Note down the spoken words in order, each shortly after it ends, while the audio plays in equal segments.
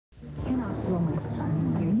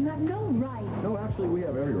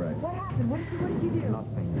What happened? What did you do?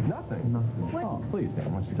 Nothing. Nothing? Nothing. What? Oh, please,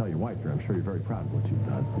 Dan, why don't you tell your wife here? I'm sure you're very proud of what you've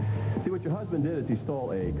done. See, what your husband did is he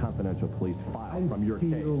stole a confidential police file from your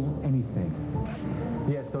case. Anything.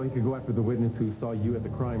 Yeah, so he could go after the witness who saw you at the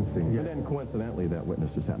crime scene. And then, coincidentally, that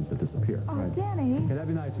witness just happens to disappear. Oh, Danny. Yeah, that'd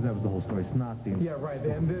be nice if that was the whole story. It's not the... Yeah, right.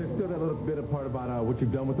 And there's still that little bit of part about what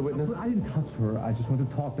you've done with the witness. I didn't touch her. I just wanted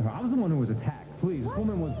to talk to her. I was the one who was attacked. Please, this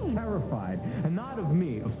woman was terrified. And not of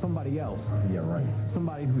me, of somebody else. Yeah, right.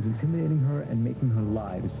 Somebody who's intimidating her and making her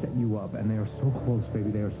lie to set you up. And they are so close, baby.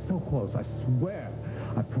 They are so close. I swear.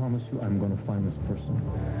 I promise you I'm going to find this person.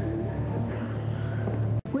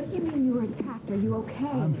 What do you mean you were attacked? Are you okay?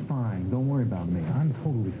 I'm fine. Don't worry about me. I'm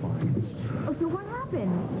totally fine. Oh, so what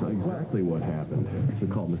happened? So exactly what happened. She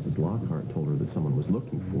called Mrs. Lockhart, told her that someone was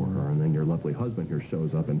looking for her, and then your lovely husband here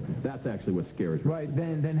shows up, and that's actually what scares me. Right,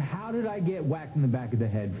 then how did I get whacked in the back of the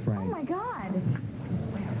head, Frank? Oh, my God.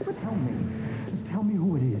 Tell me. Just tell me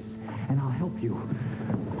who it is, and I'll help you.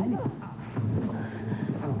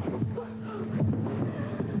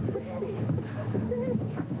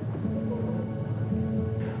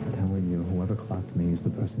 Whoever clocked me is the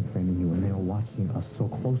person framing you, and they are watching us so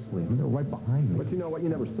closely. I mean, they're right behind me. But you know what? You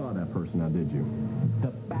never saw that person, now did you? The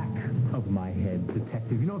back of my head,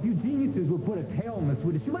 detective. You know, if you geniuses would put a tail on this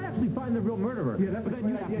witness, you might actually find the real murderer. Yeah, that's a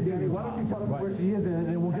great idea, Danny. Why don't you tell us where she is, and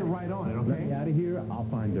we'll get right on it, okay? Get me out of here. I'll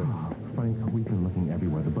find her. Frank, we've been looking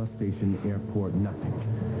everywhere. The bus station, airport, nothing.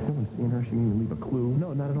 No one's seen her. She didn't even leave a clue.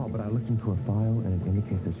 No, not at all. But I looked into her file, and it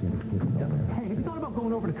indicates that she had a kid somewhere. Hey, have you thought about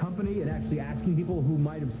going over to company and actually asking people who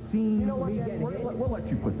might have seen me get hit? We'll let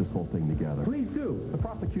you put this whole thing together. Please do. The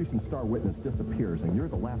prosecution's star witness disappears, and you're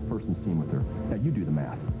the last person seen with her. Now, you do the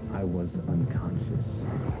math. I was unconscious.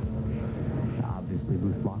 Obviously,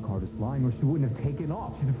 Ruth Lockhart is lying, or she wouldn't have taken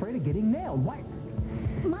off. She's afraid of getting nailed. Why?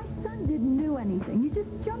 My son didn't do anything. You're just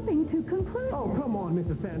jumping to conclusions. Oh, come on,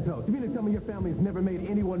 Mrs. Santos. You mean to tell me your family has never made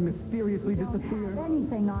anyone mysteriously disappear? Don't have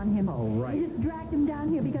anything on him. All right. You just dragged him down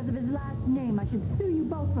here because of his last name. I should sue you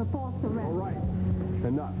both for false arrest. All right.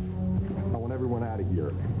 Enough. I want everyone out of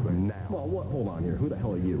here. Now. Well, what? Hold on here. Who the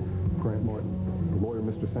hell are you? Grant Martin, the lawyer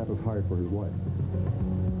Mr. Santos hired for his wife.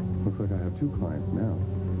 Looks like I have two clients now.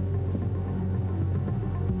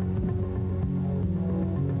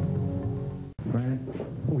 Grant,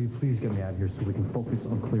 will you please get me out of here so we can focus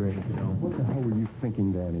on clearing it, What the hell were you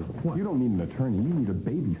thinking, Danny? What? You don't need an attorney. You need a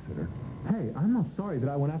babysitter. Hey, I'm not sorry that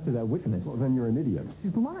I went after that witness. Well, then you're an idiot.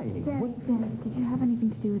 She's lying. Danny, did you have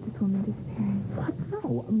anything to do with this woman disappearing? What?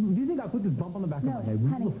 No. Do you think I put this bump on the back of my head?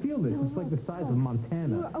 Honey, You'll feel this. no, It's like the size of You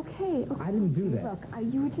Montana. were okay. I didn't do that. Look,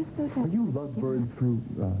 you were just so Are you lovebirds through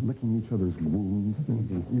licking each other's wounds?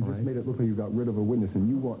 You just made it look like you got rid of a witness, and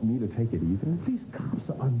you want me to take it easy? These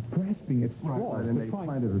cops are grasping at straws. And they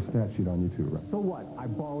planted her stat sheet on you, too, right? So what? I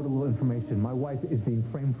borrowed a little information. My wife is being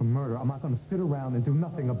framed for murder. I'm not going to sit around and do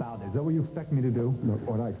nothing about it. Is that what you expect me to do? No,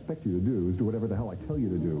 what I expect you to do is do whatever the hell I tell you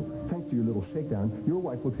to do. Thanks to your little shakedown, your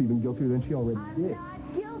wife looks even guiltier than she already I'm did. not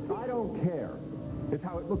guilty. I don't care. It's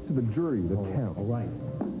how it looks to the jury that counts. All right.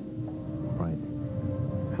 Right.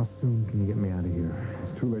 How soon can you get me out of here?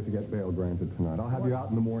 It's too late to get bail granted tonight. I'll have you out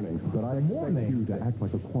in the morning. But I expect you to act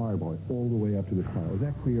like a choir boy all the way up to the trial. Is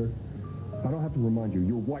that clear? I don't have to remind you.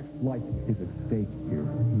 Your wife's life is at stake here.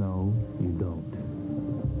 No, you don't.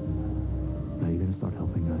 Now you're going to start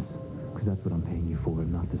helping us. Because that's what I'm paying you for,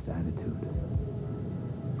 not this attitude.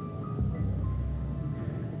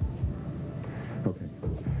 Okay.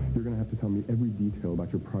 You're going to have to tell me every detail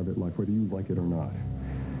about your private life, whether you like it or not.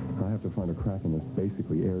 I have to find a crack in this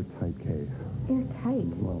basically airtight case. Airtight?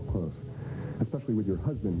 Well, close. Especially with your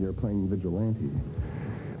husband here playing vigilante.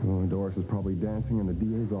 Well, Doris is probably dancing in the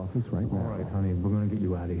DA's office right now. All right, honey, we're going to get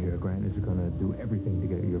you out of here. Grant is going to do everything to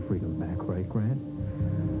get your freedom back, right, Grant?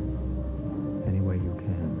 Any way you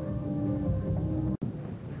can.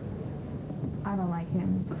 I don't like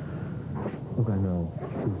him. Look, I know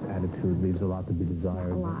his attitude leaves a lot to be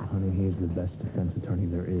desired, but, honey, he's the best defense attorney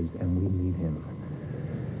there is, and we need him.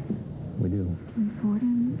 We do. Can you afford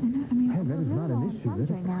him? I mean, Hey, that is not an issue. That is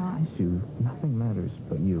right now. an issue. Nothing matters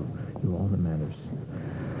but you. You're all that matters.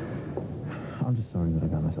 I'm just sorry that I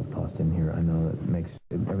got myself tossed in here. I know that makes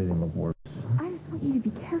everything look worse. I just want you to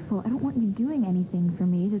be careful. I don't want you doing anything for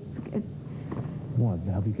me. What,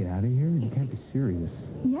 to help you get out of here? You can't be serious.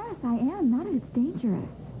 Yes, I am. Not if it's dangerous.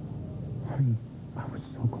 Honey, I was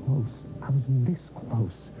so close. I was this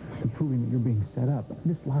close to proving that you're being set up.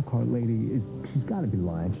 This Lockhart lady, she's got to be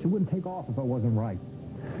lying. She wouldn't take off if I wasn't right.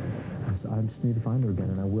 I just need to find her again,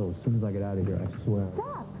 and I will as soon as I get out of here, I swear.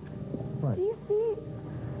 Stop! What? Do you see?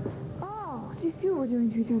 Oh, do you see what we're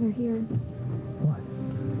doing to each other here? What?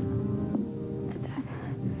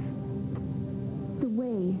 The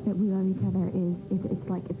way that that we love each other is it's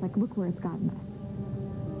like look where it's gotten us.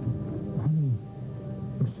 Honey,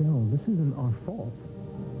 Michelle, this isn't our fault.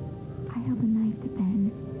 I held a knife to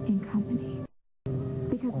Ben in company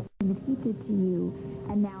because of the thing that he did to you,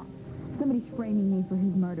 and now somebody's framing me for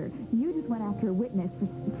his murder. You just went after a witness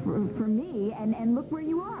for me, and look where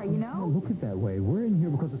you are, you know? Don't look at it that way. We're in here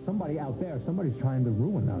because of somebody out there. Somebody's trying to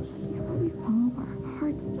ruin us. Yeah, but we follow our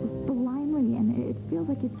hearts just blindly, and it feels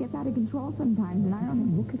like it gets out of control sometimes, and I don't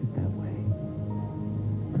know. Look at it that way.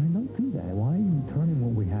 I mean, don't do that. Why are you turning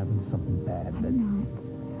what we have into something bad? I'm not.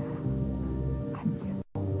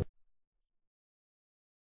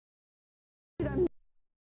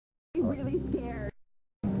 I'm really scared.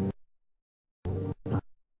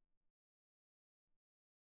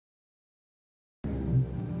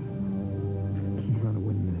 You're going to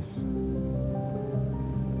win this.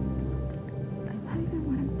 That's not even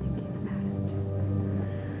what I'm thinking about.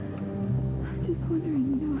 I'm just wondering,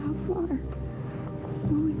 how far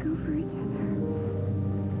will we go for each other?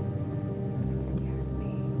 It scares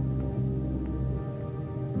me.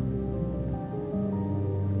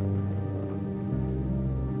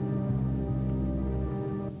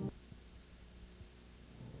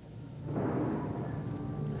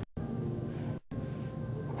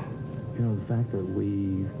 The fact that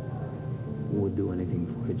we would do anything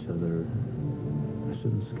for each other, that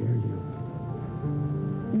shouldn't scare you.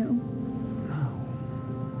 No. No.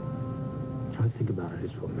 Try to think about it.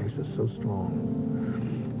 It's what makes us so strong.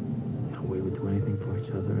 That we would do anything for each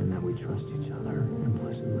other and that we trust each other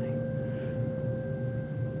implicitly.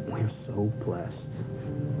 We are so blessed.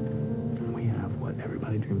 We have what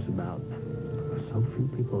everybody dreams about. So few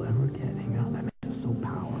people ever get. That makes us so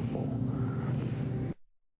powerful.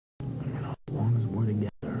 As long as we're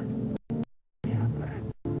together, we have that.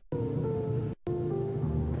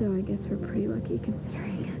 So I guess we're pretty lucky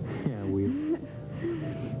considering. Yeah, we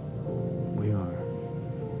are.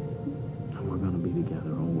 And we're going to be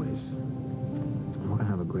together always. And we're going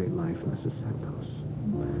to have a great life, Mrs. Santos.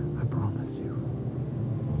 I promise you.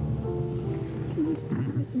 Can you just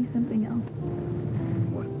promise me something else?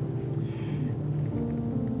 What?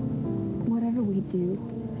 Whatever we do,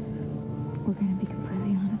 we're going to be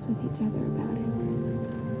completely honest with each other.